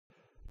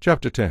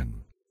Chapter 10.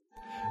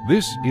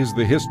 This is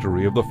the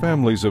history of the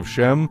families of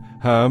Shem,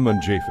 Ham,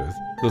 and Japheth,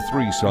 the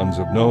three sons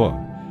of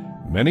Noah.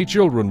 Many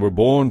children were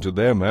born to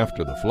them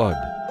after the flood.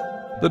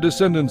 The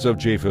descendants of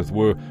Japheth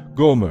were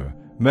Gomer,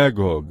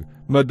 Magog,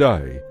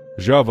 Madai,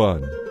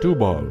 Javan,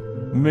 Tubal,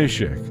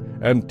 Meshech,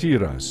 and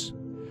Tiras.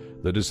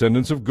 The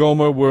descendants of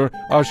Gomer were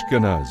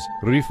Ashkenaz,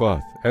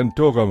 Riphath, and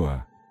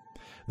Togarmah.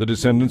 The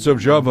descendants of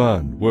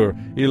Javan were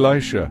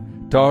Elisha,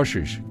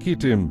 Tarshish,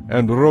 Kittim,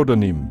 and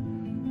Rodanim.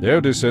 Their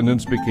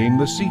descendants became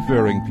the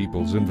seafaring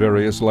peoples in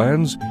various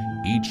lands,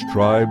 each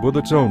tribe with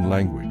its own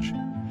language.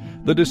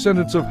 The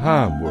descendants of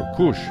Ham were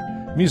Cush,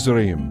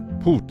 Mizraim,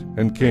 Put,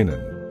 and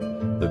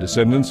Canaan. The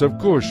descendants of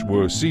Cush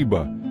were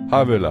Seba,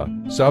 Havilah,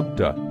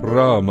 Sabta,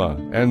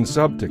 Raamah, and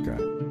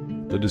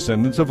Sabteka. The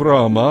descendants of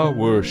Raamah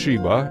were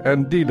Sheba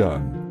and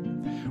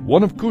Dedan.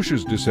 One of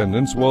Cush's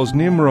descendants was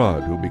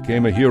Nimrod, who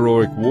became a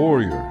heroic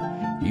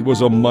warrior. He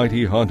was a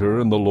mighty hunter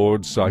in the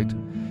Lord's sight.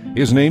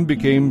 His name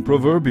became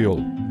proverbial,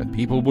 and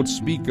people would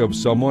speak of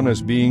someone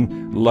as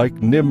being like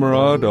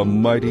Nimrod, a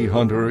mighty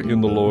hunter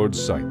in the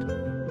Lord's sight.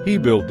 He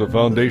built the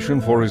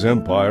foundation for his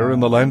empire in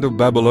the land of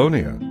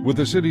Babylonia, with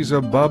the cities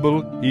of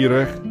Babel,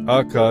 Erech,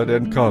 Akkad,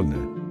 and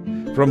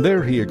Calneh. From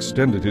there he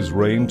extended his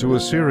reign to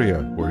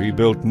Assyria, where he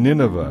built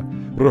Nineveh,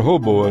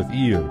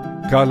 Rehoboth-ir,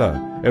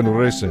 Calah, and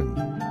Resen,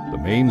 the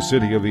main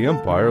city of the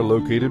empire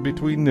located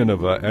between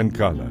Nineveh and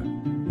Calah.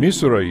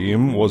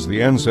 Mizraim was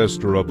the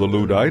ancestor of the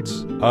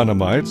Ludites,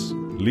 Anamites,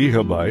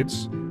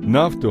 Lehabites,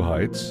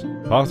 Naphtuhites,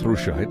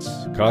 Pathrushites,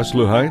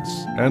 Casluhites,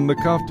 and the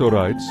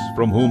Caphtorites,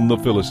 from whom the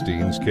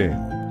Philistines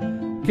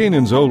came.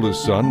 Canaan's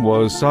oldest son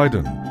was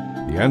Sidon,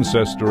 the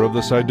ancestor of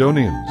the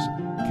Sidonians.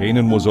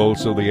 Canaan was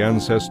also the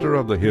ancestor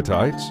of the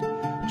Hittites,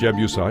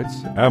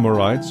 Jebusites,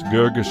 Amorites,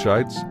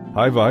 Girgashites,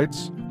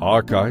 Hivites,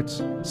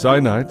 Archites,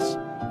 Sinites,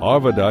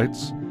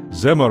 Arvadites,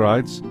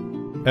 Zemarites,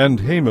 and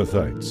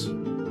Hamathites.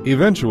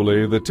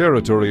 Eventually, the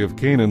territory of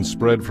Canaan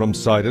spread from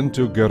Sidon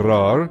to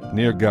Gerar,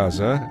 near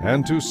Gaza,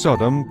 and to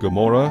Sodom,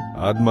 Gomorrah,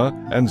 Admah,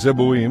 and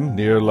Zeboim,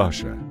 near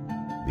Lasha.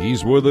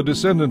 These were the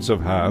descendants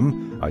of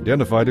Ham,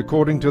 identified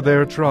according to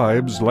their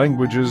tribes,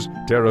 languages,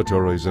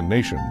 territories, and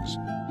nations.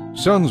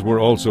 Sons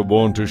were also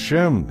born to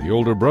Shem, the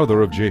older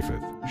brother of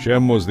Japheth.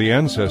 Shem was the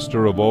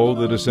ancestor of all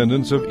the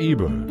descendants of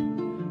Eber.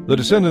 The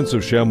descendants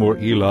of Shem were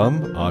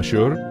Elam,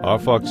 Ashur,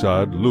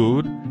 Arphaxad,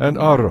 Lud, and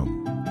Aram.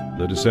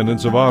 The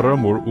descendants of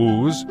Aram were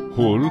Uz,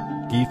 Hul,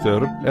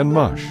 Gether, and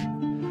Mash.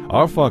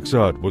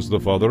 Arphaxad was the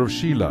father of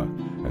Shelah,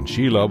 and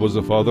Shelah was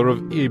the father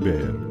of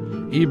Eber.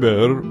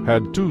 Eber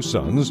had two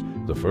sons.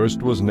 The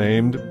first was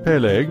named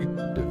Peleg,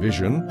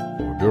 division,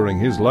 for during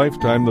his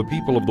lifetime the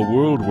people of the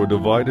world were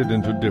divided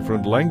into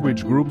different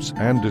language groups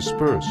and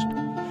dispersed.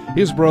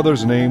 His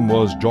brother's name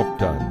was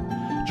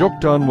Joktan.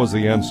 Joktan was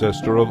the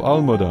ancestor of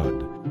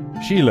Almodad,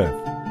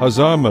 Sheleph,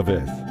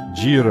 Hazarmaveth,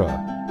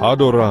 Jirah,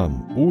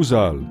 Hadoram,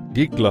 Uzal,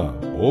 Dikla,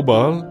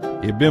 Obal,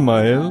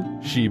 Abimael,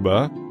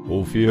 Sheba,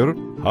 Ophir,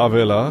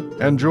 Havilah,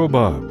 and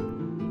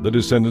Jobab. The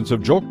descendants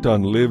of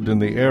Joktan lived in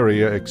the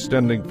area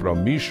extending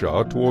from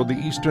Mishah toward the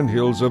eastern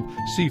hills of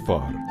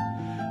Sephar.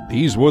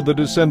 These were the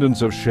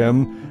descendants of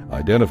Shem,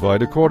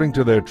 identified according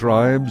to their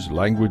tribes,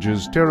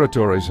 languages,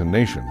 territories, and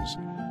nations.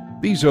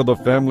 These are the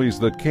families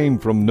that came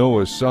from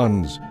Noah's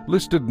sons,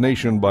 listed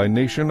nation by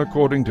nation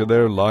according to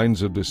their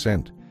lines of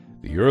descent.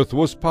 The earth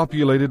was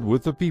populated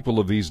with the people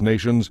of these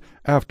nations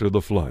after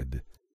the flood.